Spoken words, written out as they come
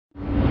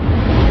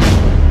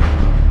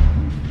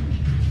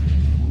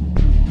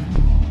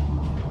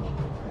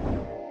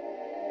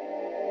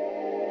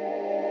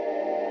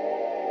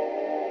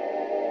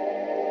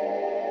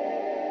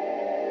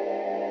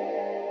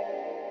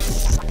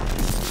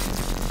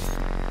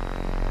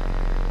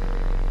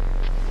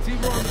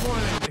C-More in the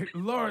morning.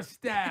 Laura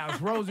Stiles,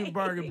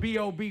 Rosenberg, and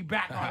B.O.B.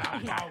 back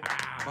on the program.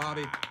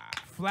 Bobby.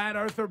 Flat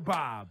Earther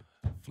Bob.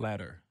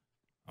 Flatter.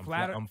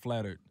 Flatter? I'm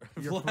flattered.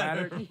 You're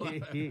flattered?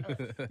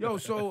 Yo,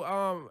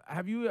 so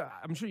have you,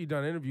 I'm sure you've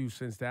done interviews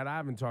since that. I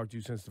haven't talked to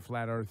you since the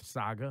Flat Earth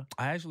saga.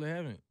 I actually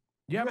haven't.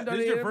 You haven't done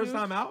This is any your first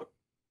interviews? time out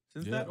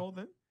since Yeah. that whole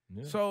thing?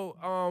 Yeah. So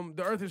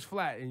the Earth is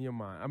flat in your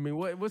mind. I mean,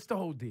 what's the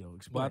whole deal?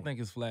 Explain. Well, I think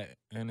it's flat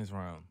and it's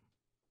round.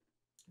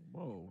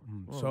 Whoa.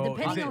 So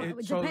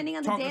Depending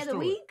on the talk day us of the through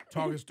week? it.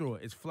 Talk us through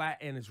it. It's flat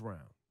and it's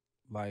round.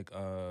 Like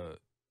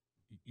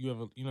you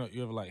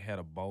ever like had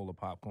a bowl of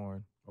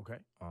popcorn? Okay.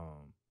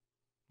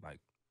 Like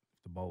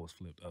the bowl was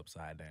flipped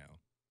upside down.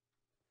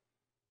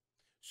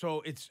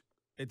 So it's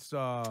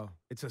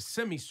a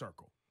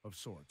semicircle of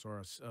sorts, or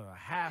a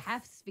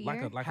half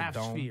sphere, like half a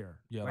dome. sphere,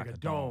 Yeah, like a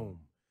dome.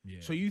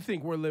 Yeah. So you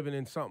think we're living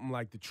in something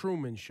like the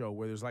Truman Show,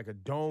 where there's like a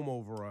dome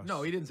over us?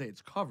 No, he didn't say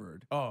it's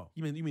covered. Oh,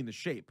 You mean the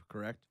shape,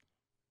 correct?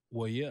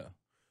 Well, yeah.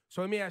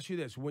 so let me ask you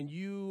this: when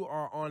you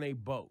are on a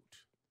boat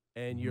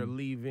and you're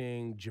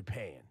leaving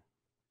Japan,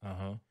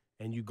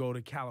 and you go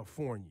to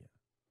California,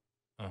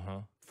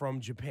 from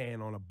Japan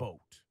on a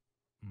boat,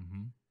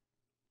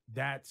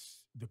 that's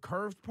the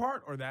curved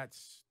part, or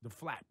that's the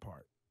flat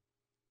part?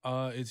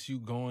 It's you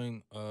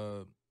going.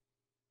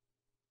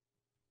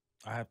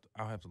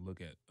 I'll have to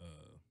look at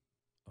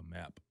a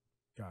map.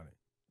 Got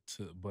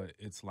it. But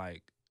it's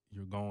like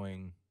you're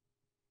going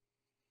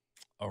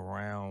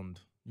around.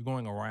 You're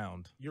going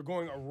around. You're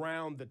going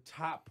around the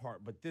top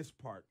part, but this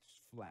part's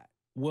flat.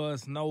 Well,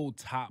 it's no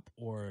top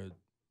or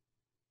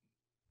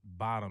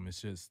bottom.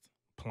 It's just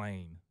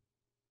plain.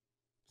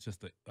 It's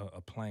just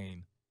a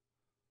plane.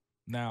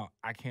 Now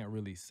I can't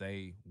really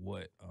say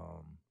what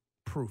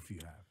Proof you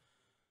have.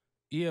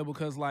 Yeah,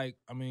 because like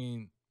I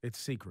mean, It's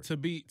secret. to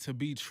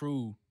be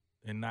true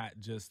and not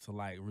just to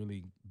like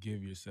really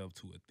give yourself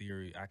to a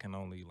theory, I can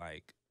only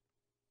like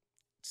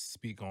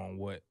speak on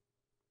what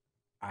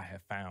I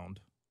have found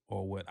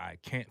or what I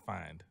can't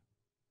find.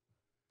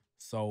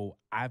 So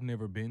I've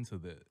never been to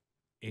the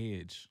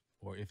edge,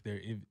 or if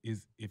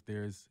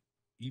there's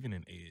even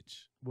an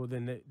edge. Well,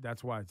 then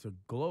that's why it's a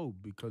globe,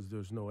 because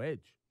there's no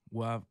edge.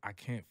 Well, I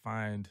can't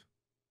find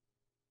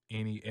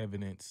any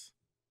evidence.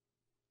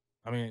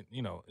 I mean,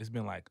 it's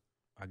been like,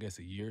 I guess,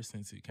 a year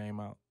since it came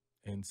out.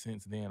 And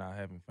since then, I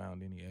haven't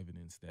found any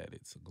evidence that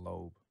it's a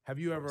globe. Have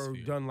you or a ever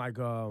sphere. done like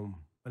an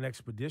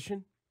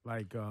expedition?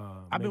 Like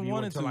I've been maybe you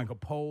wanting went to to. like a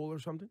pole or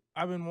something?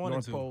 I've been wanting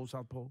North to. Pole,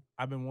 South Pole?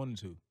 I've been wanting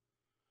to.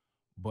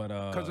 But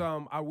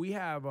Because we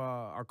have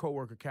our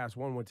coworker Cass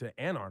One went to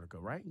Antarctica,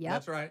 right? Yep.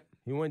 That's right.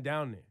 He went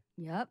down there,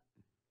 Yep.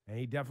 and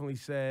he definitely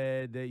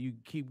said that you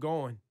keep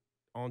going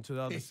on to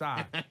the other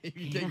side.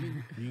 You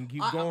can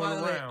keep going by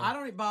the way,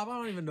 around. Bob, I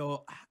don't even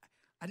know.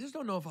 I just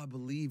don't know if I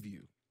believe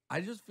you. I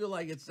just feel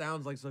like it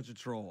sounds like such a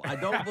troll. I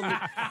don't believe,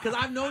 because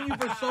I've known you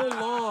for so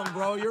long,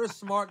 bro. You're a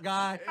smart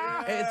guy.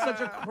 And it's such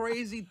a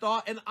crazy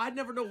thought, and I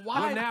never know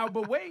why.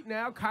 But wait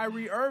now,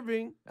 Kyrie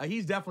Irving.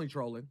 He's definitely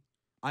trolling.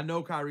 I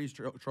know Kyrie's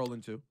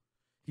trolling too.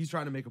 He's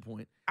trying to make a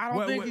point. I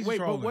don't think he's Wait,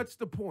 trolling. but what's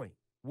the point?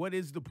 What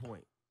is the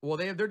point? Well,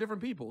 they're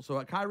different people. So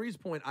at Kyrie's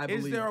point, I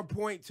believe. Is there a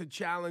point to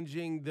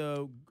challenging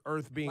the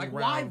Earth being like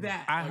round? why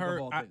that? I like, heard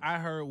of all things? I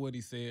heard what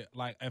he said.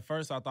 Like at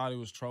first I thought he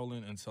was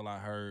trolling until I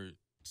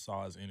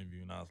saw his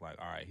interview, and I was like,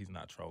 all right, he's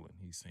not trolling.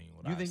 He's seen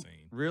what I've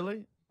seen.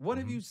 Really? What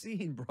have you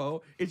seen,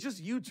 bro? It's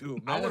just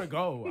YouTube, man. I want to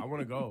go. I want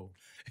to go.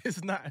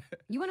 It's not.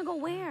 You want to go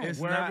where? It's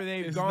Wherever not-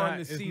 they've it's gone not-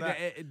 to it's see not-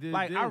 the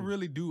like I thing.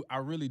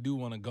 really do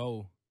want to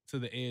go to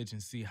the edge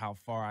and see how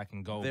far I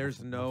can go. There's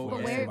no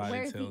before But edge.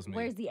 somebody tells me.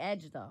 where's the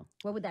edge though?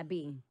 What would that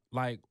be?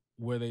 Like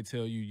where they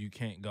tell you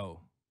can't go.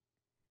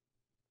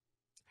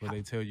 Where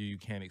they tell you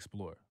can't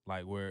explore.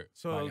 Like where,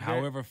 So like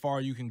however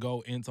far you can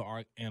go into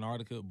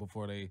Antarctica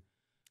before they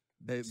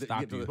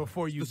stop get to you.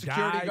 Before you the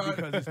security die guard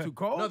because it's too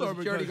cold? No, the or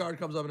security because- guard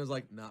comes up and is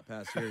like, "Not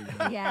past here. You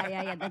know?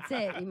 Yeah. That's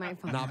it. You might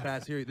fall. Not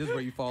past here. This is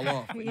where you fall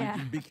off. Yeah.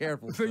 You be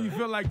careful." So sir. you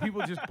feel like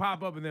people just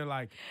pop up and they're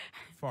like,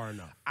 far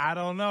enough. I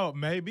don't know.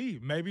 Maybe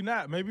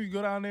not. Maybe you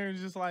go down there and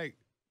just like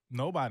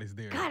nobody's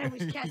there. God, I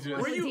wish Cass You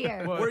was just-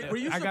 here. Were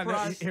you I got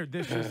surprised? here.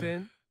 This just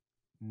in.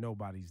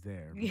 Nobody's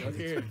there because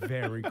it's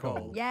very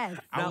cold. Yes.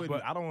 I Now,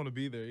 wouldn't- I don't want to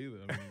be there either.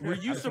 I mean, Were I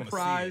you just wanna see it.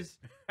 surprised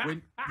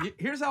when?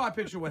 Here's how I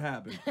picture what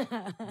happened.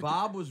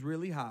 Bob was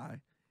really high,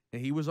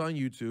 and he was on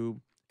YouTube,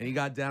 and he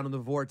got down in the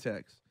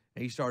vortex,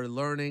 and he started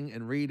learning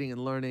and reading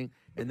and learning,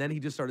 and then he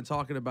just started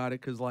talking about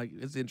it because like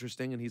it's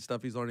interesting and he's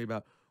stuff he's learning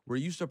about. Were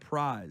you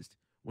surprised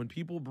when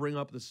people bring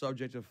up the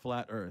subject of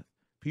flat Earth?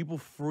 People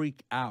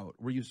freak out.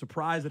 Were you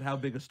surprised at how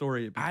big a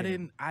story it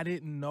became? I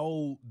didn't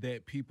know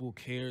that people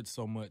cared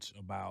so much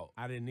about.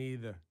 I didn't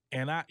either.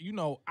 And I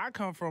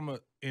come from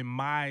in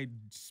my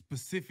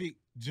specific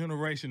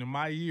generation, in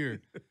my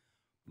year,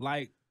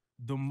 like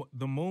the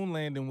moon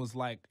landing was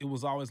like, it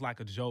was always like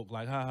a joke,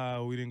 like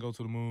haha, we didn't go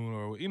to the moon,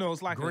 or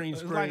it's like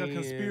it's like a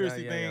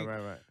conspiracy thing.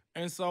 Right.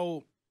 And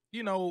so,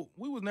 we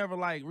was never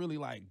like really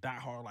like die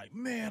hard, like,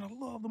 man, I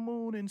love the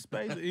moon and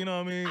space. You know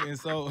what I mean? And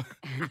so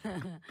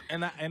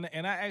and I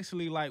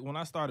actually like when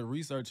I started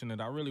researching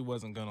it, I really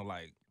wasn't gonna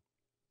like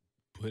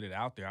put it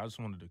out there. I just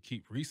wanted to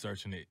keep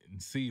researching it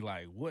and see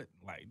like what,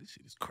 like this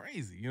shit is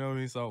crazy. You know what I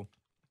mean? So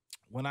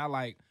when I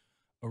like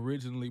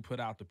originally put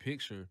out the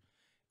picture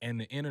and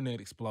the internet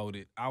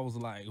exploded, I was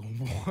like,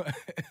 what?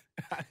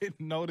 I didn't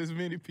know this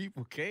many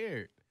people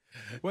cared.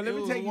 Well, let It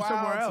me was take you wild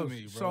somewhere to else.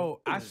 me, bro.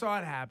 So I saw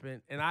it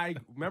happen, and I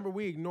remember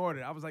we ignored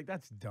it. I was like,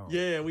 "That's dumb."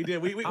 Yeah, we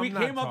did. We I'm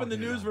not came up in the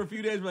talking news about for a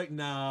few days. We're like,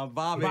 nah,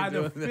 Bob By ain't the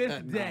doing fifth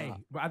that. day, Nah.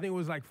 but I think it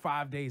was like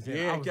 5 days in.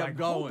 Yeah, I was kept like,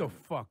 going. "Hold the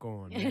fuck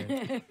on,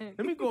 man.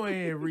 Let me go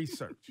ahead and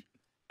research."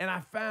 And I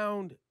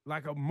found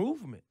like a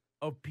movement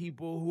of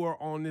people who are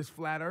on this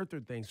flat earther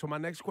thing. So my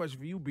next question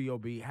for you,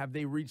 B.O.B, have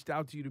they reached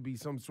out to you to be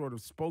some sort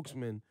of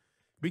spokesman?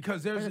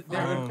 Because there's For the there,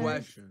 flat Good earthers?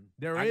 question.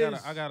 there I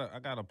is.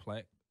 got a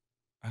plaque.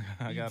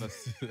 I got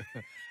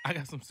I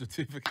got some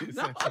certificates.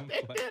 No, and some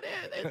they plaques. did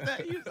it. They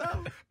sent you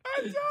some.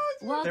 I told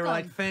you. Welcome. They were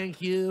like,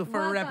 thank you for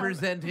Welcome.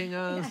 representing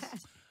us.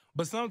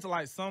 But some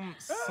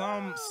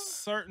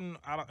certain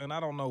I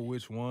don't know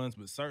which ones,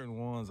 but certain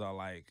ones are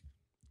like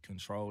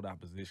controlled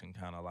opposition,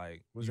 kind of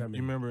like. What's that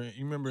mean?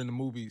 You remember in the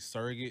movie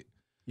Sargent?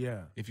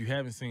 Yeah. If you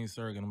haven't seen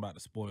Sargent, I'm about to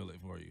spoil it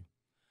for you.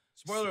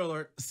 Spoiler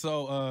alert.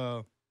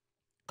 So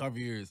cover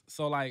your ears.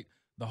 So like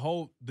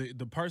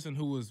the person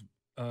who was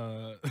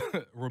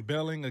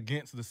rebelling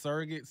against the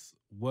surrogates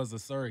was a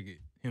surrogate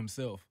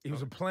himself. He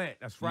was a plant.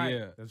 That's right.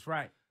 Yeah. That's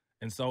right.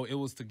 And so it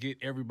was to get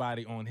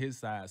everybody on his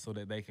side so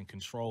that they can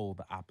control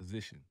the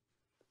opposition.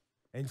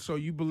 And so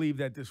you believe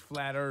that this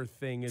flat earth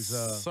thing is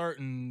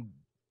certain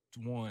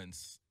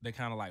ones, they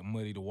kind of like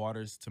muddy the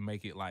waters to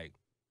make it like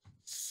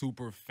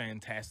super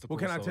fantastical. Well,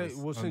 can I so tell it's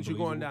you? Well, since you're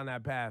going unbelievable.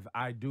 down that path,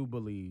 I do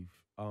believe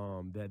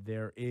that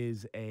there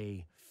is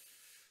a.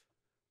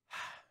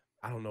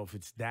 I don't know if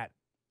it's that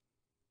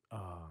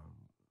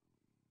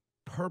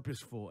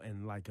purposeful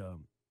and like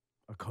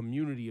a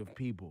community of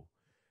people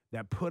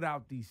that put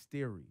out these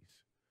theories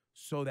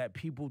so that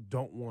people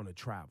don't want to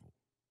travel.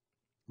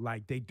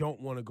 Like they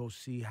don't want to go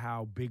see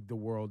how big the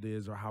world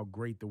is or how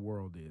great the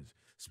world is.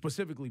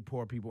 Specifically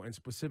poor people and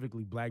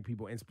specifically black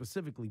people and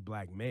specifically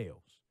black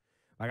males.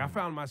 Like I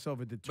found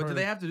myself at the turn. But do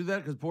they have to do that?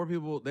 Because poor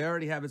people, they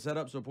already have it set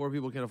up so poor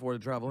people can't afford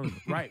to travel in.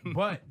 Right,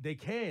 but they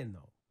can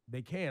though.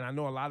 They can. I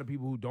know a lot of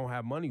people who don't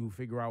have money who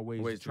figure out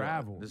ways to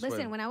travel.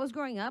 Listen, when I was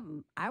growing up,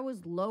 I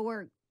was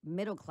lower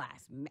middle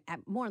class,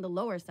 more on the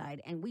lower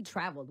side, and we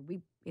traveled.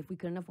 If we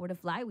couldn't afford to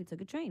fly, we took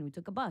a train, we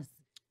took a bus.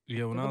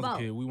 Yeah, when Took I a was a boat.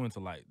 kid, we went to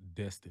like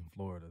Destin,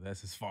 Florida.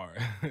 That's as far.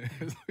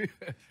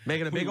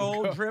 Making a big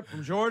old trip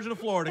from Georgia to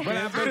Florida.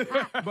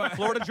 But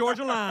Florida,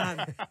 Georgia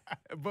line.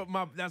 But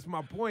that's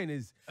my point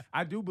is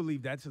I do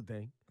believe that's a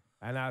thing.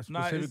 And I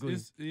Nah, specifically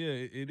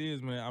it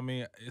is, man. I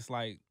mean, it's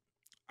like,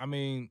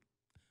 and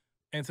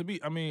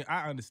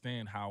I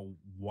understand how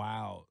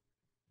wild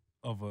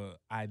of a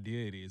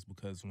idea it is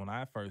because when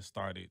I first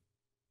started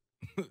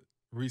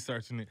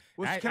researching it,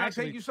 Can I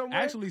take you somewhere?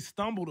 I actually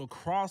stumbled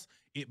across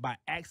it by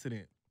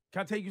accident.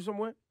 Can I take you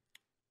somewhere?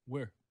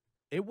 Where?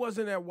 It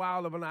wasn't that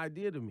wild of an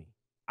idea to me.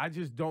 I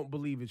just don't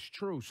believe it's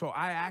true. So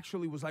I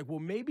actually was like, well,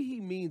 maybe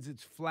he means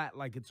it's flat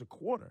like it's a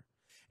quarter.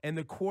 And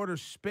the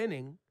quarter's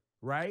spinning,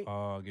 right?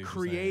 Oh, I get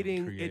what you're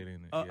saying. Creating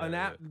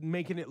it.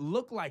 making it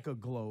look like a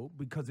globe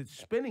because it's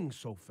spinning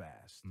so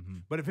fast. Mm-hmm.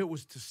 But if it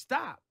was to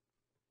stop,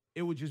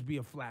 it would just be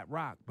a flat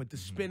rock. But the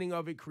spinning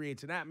of it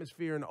creates an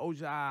atmosphere and the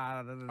ocean.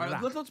 All right,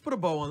 let's put a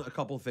bow on a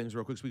couple of things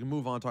real quick so we can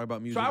move on and talk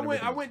about music. So I and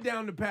went everything.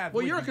 down the path.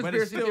 Well, with you're a you, but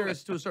conspiracy still-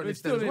 theorist to a certain it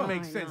extent still as didn't well.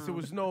 make sense.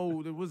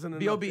 There wasn't enough.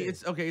 B.O.B, there.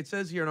 it's okay. It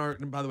says here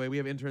by the way, we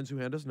have interns who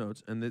hand us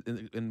notes, and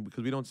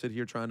because we don't sit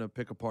here trying to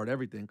pick apart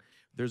everything,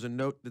 there's a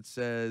note that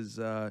says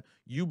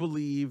you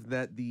believe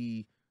that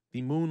the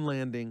moon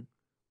landing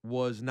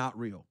was not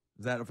real.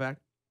 Is that a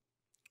fact?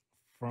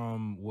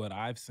 From what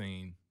I've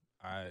seen,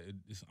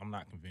 I'm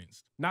not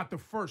convinced. Not the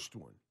first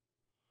one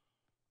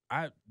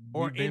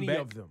or We've been any back.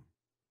 of them.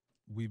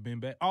 We've been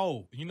back.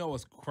 Oh, you know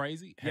what's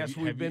crazy? Yes,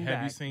 we've been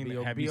Have you back. seen?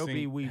 B.O.B., Have you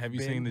seen? we've Have you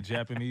been seen the back.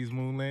 Japanese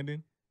moon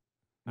landing?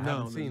 I No,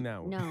 haven't seen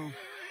that one. No.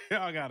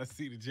 Y'all gotta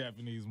see the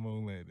Japanese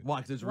moon landing.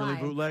 Why? 'Cause it's really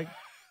Why? bootleg.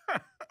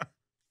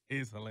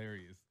 It's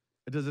hilarious.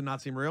 Does it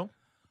not seem real?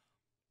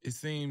 It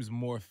seems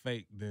more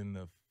fake than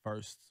the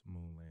first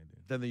moon landing.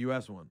 Than the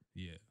U.S. one,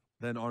 Yeah,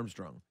 than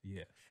Armstrong.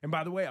 yeah. And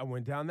by the way, I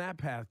went down that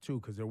path too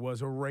because there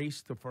was a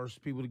race. The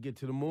first people to get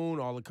to the moon,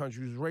 all the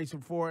countries was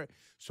racing for it.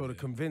 So to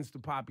convince the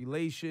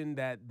population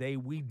that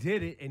we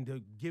did it and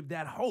to give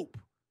that hope,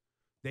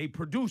 they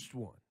produced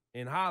one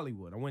in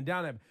Hollywood. I went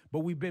down that, but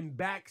we've been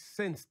back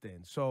since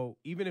then. So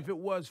even if it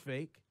was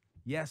fake,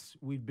 yes,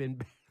 we've been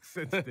back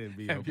since then.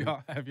 B.O.B.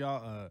 Have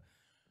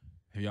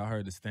y'all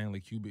heard the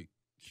Stanley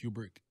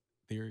Kubrick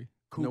theory?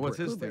 No, what's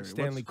his Kubrick. theory?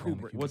 Stanley What's-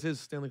 Kubrick. What's his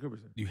Stanley Kubrick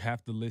theory? You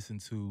have to listen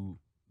to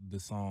the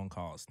song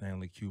called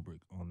Stanley Kubrick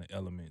on the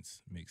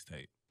Elements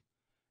mixtape.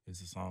 It's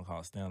a song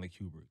called Stanley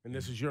Kubrick. And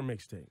this is your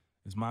mixtape.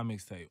 It's my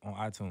mixtape on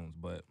iTunes,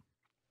 but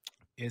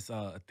it's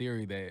a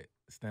theory that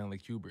Stanley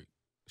Kubrick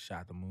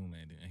shot the moon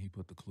landing and he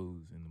put the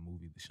clues in the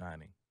movie The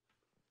Shining.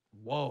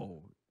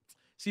 Whoa.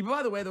 See,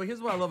 by the way, though, here's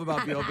what I love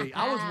about B.O.B.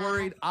 I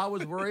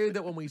was worried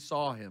that when we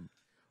saw him,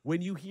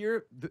 when you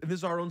hear, this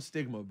is our own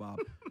stigma, Bob.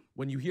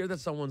 when you hear that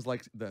someone's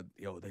like that,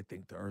 yo, they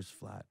think the Earth's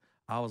flat.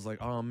 I was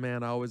like, oh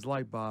man, I always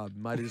liked Bob.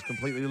 Might have just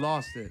completely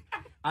lost it.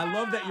 I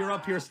love that you're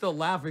up here still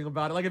laughing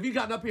about it. Like, if you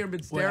gotten up here and been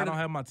Wait, staring, I don't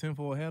have my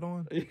tinfoil hat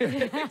on.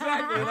 exactly.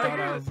 I Like, thought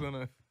I was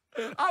gonna.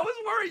 I was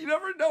worried. You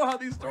never know how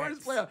these stories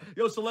play out.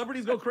 Yo,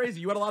 celebrities go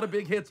crazy. You had a lot of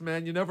big hits,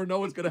 man. You never know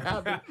what's gonna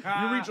happen.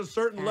 You reach a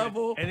certain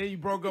level, And then you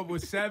broke up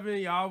with 7.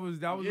 Y'all was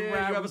that was a yeah,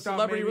 rap. you have a We thought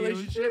celebrity maybe it was-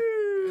 relationship.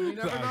 You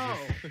never I know.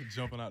 was just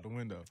jumping out the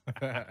window.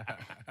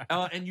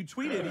 And you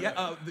tweeted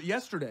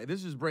yesterday.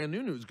 This is brand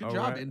new news. Good All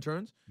job, right.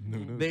 interns.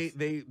 New news.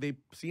 They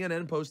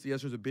CNN posted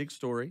yesterday a big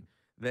story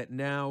that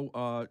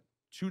now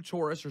 2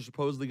 tourists are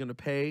supposedly going to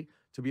pay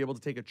to be able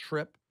to take a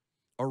trip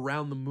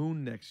around the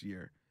moon next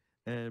year.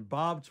 And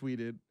Bob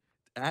tweeted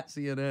at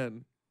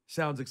CNN,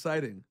 "Sounds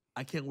exciting.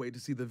 I can't wait to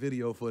see the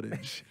video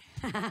footage."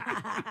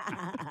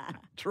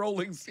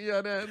 Trolling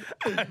CNN.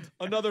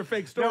 Another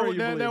fake story.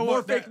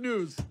 More fake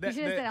news. You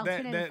should've said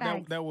alternative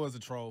facts. that was a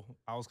troll.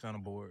 I was kind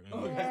of bored. You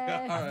know?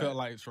 Yeah. I felt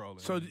like trolling.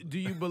 So do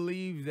you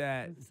believe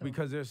that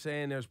because they're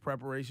saying there's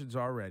preparations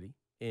already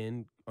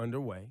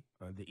underway,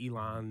 the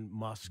Elon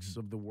Musks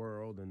of the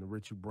world and the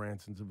Richard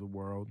Bransons of the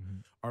world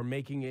are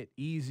making it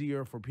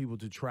easier for people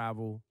to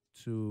travel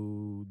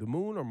to the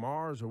moon or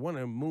Mars or one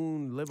of the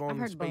moon, live on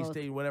the heard space both.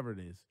 station, whatever it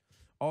is,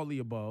 all the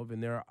above,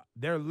 and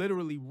they're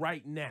literally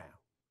right now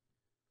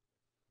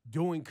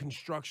doing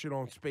construction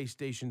on space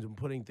stations and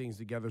putting things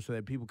together so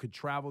that people could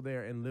travel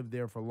there and live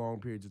there for long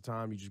periods of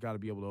time. You just got to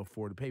be able to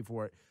afford to pay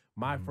for it.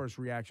 My first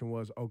reaction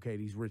was, okay,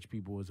 these rich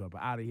people is up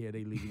out of here.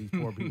 They leaving these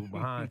poor people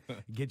behind.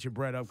 Get your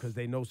bread up because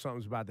they know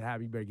something's about to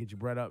happen. You better get your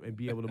bread up and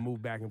be able to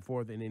move back and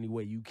forth in any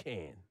way you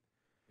can.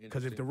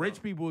 Because if the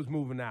rich people is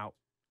moving out,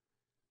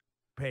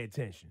 pay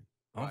attention.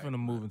 I'm finna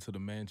move into the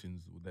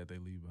mansions that they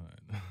leave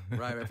behind.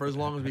 Right, for as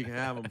long as we can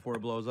have them before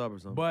it blows up or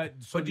something. But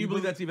do you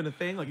believe that's even a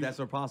thing? Like, that's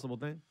a possible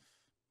thing?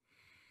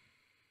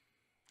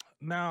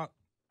 Now,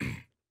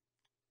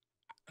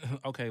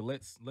 okay,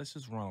 let's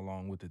just run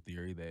along with the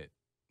theory that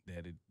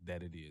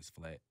it is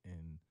flat,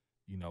 and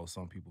you know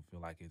some people feel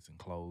like it's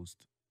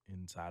enclosed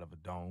inside of a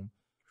dome.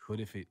 But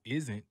if it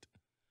isn't,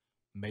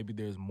 maybe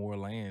there's more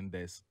land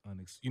that's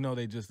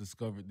they just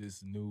discovered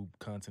this new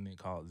continent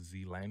called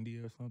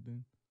Zealandia or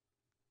something.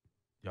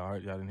 Y'all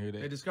didn't hear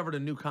that? They discovered a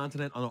new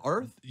continent on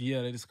Earth?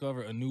 Yeah, they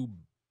discovered a new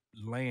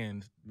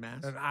land.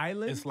 Mass? an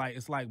island? It's like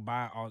it's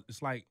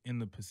like in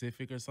the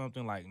Pacific or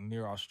something, like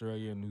near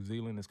Australia and New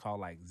Zealand. It's called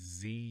like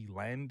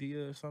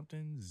Zealandia or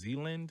something.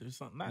 Zealand or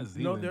something. Not no,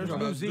 Zealand. there's Talking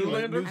New about Zealand.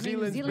 Zoolander? New I mean, New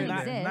Zealand's Zealand been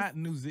not, there. exists. not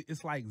New Zealand.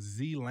 It's like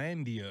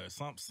Zealandia or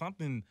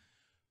something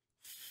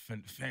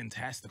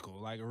fantastical,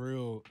 like a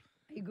real.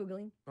 Are you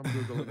Googling? I'm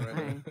Googling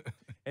right now.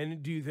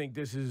 And do you think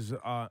this is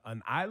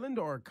an island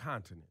or a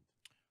continent?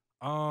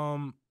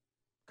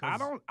 I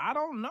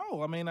don't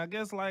know. I mean, I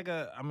guess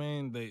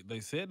they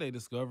said they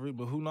discovered it,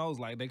 but who knows?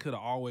 Like they could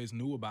have always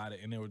knew about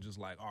it, and they were just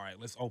like, all right,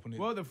 let's open it.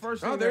 Well, the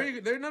first thing Oh, there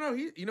you go. No.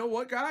 You know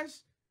what,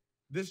 guys?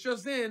 This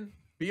just in.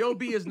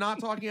 B.O.B. is not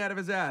talking out of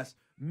his ass.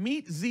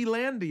 Meet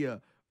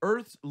Zealandia,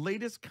 Earth's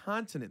latest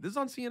continent. This is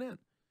on CNN.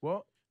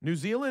 well, New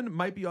Zealand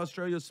might be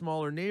Australia's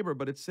smaller neighbor,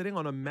 but it's sitting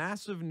on a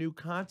massive new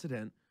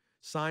continent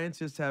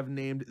scientists have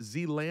named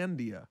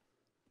Zealandia,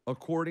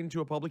 according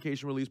to a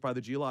publication released by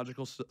the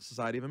Geological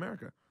Society of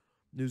America.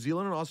 New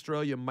Zealand and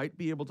Australia might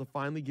be able to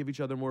finally give each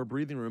other more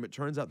breathing room. It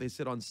turns out they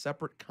sit on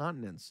separate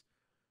continents.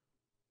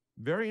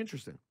 Very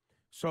interesting.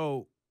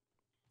 so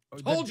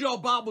Told y'all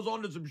Bob was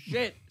onto some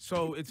shit.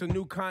 So it's a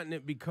new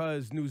continent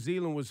because New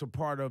Zealand was a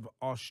part of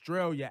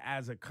Australia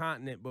as a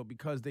continent, but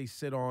because they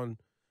sit on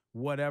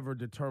whatever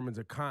determines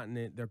a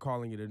continent, they're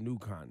calling it a new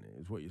continent,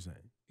 is what you're saying.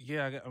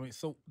 yeah, I mean,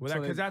 so Well,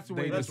 so because that's the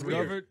way they it's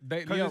discovered.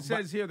 Because it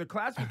says here the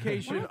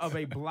classification of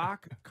a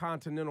block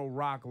continental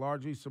rock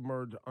largely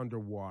submerged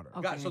underwater.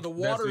 Okay. God, so the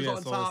water's yeah,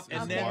 on so top,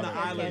 it's and Okay, then the okay,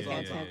 island's okay,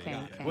 on okay,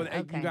 top. okay. Well,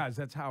 okay. you guys,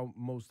 that's how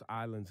most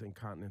islands and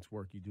continents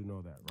work. You do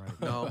know that,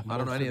 right? No, I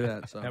don't know any of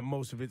that. So That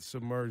most of it's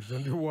submerged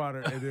underwater,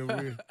 and then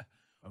we're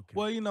okay.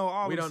 Well, you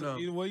know, We don't know.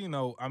 Well, you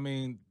know, I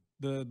mean,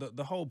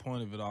 the whole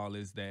point of it all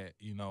is that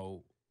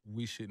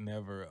we should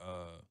never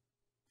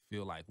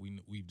feel like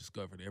we've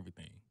discovered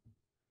everything,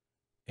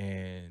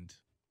 and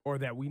or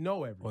that we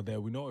know everything. or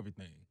that we know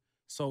everything.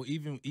 So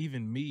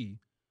even me,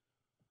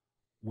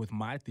 with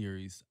my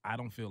theories, I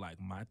don't feel like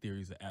my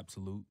theories are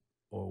absolute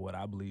or what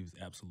I believe is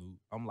absolute.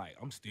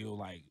 I'm still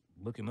like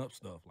looking up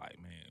stuff. Like,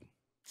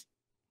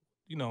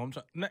 man, I'm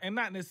trying, and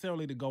not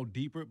necessarily to go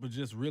deeper, but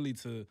just really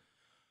to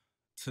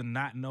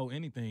not know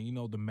anything.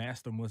 The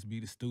master must be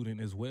the student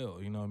as well.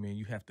 You know what I mean?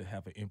 You have to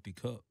have an empty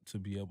cup to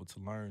be able to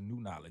learn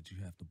new knowledge.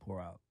 You have to pour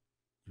out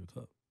your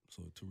cup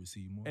so to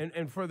receive more.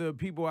 And for the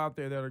people out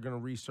there that are going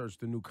to research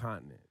the new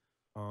continent,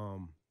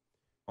 on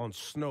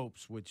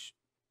Snopes, which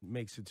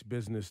makes its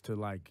business to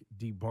like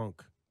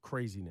debunk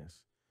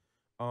craziness,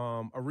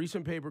 a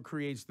recent paper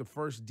creates the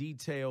first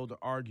detailed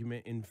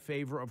argument in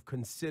favor of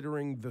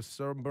considering the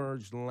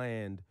submerged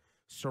land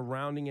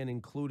surrounding and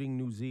including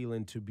New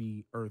Zealand to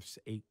be Earth's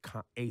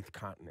eighth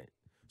continent.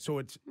 So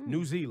it's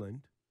New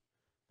Zealand.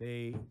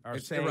 They are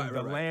saying right.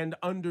 land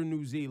under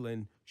New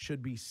Zealand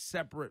should be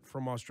separate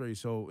from Australia.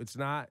 So it's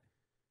not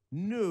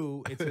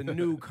new. It's a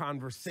new It's a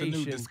conversation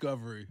new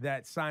discovery.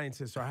 that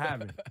scientists are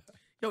having.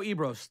 Yo,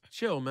 Ebro,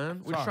 chill,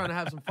 man. We're just Sorry. trying to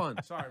have some fun.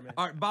 Sorry, man.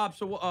 All right, Bob.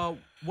 So,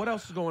 what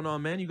else is going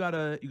on, man? You got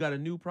a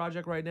new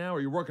project right now,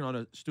 or you're working on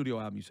a studio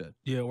album? You said.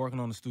 Yeah, working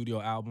on the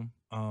studio album.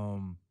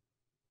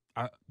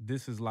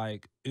 This is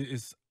like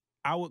it's.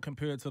 I would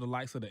compare it to the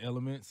likes of the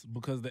Elements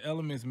because the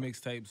Elements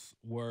mixtapes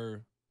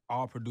were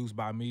all produced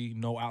by me,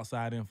 no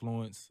outside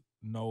influence,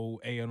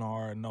 no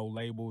A&R, no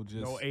label,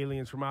 just No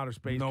aliens from outer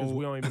space because No-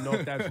 we don't even know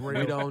if that's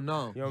real. We don't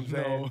know. You know what I'm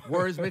saying? No.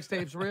 Were his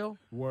mixtapes real?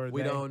 Were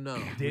We they? don't know.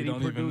 Did he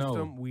don't even produce know.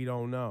 them? We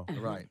don't know.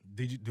 Right.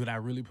 Did I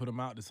really put them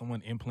out? Did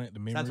someone implant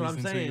the memories That's what I'm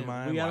into saying. your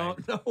mind? I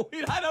Like, don't know.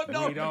 I don't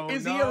know. We don't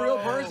Is he a real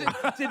know. person?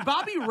 Did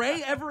Bobby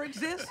Ray ever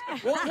exist?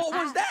 What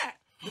was that?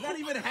 Did that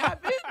even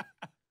happen?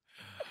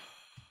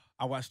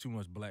 I watch too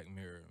much Black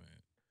Mirror, man.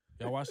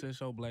 Y'all watch that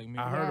show, Black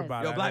Mirror? I heard Yes.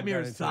 about Yo, it. I Black never got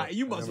Mirror's into tight. it.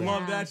 You must I never-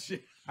 love that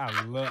shit.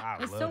 I love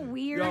It's it. so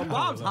weird. Yo,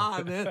 Bob's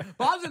high, man.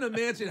 Bob's in a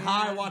mansion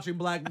high Yeah. watching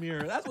Black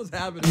Mirror. That's what's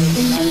happening.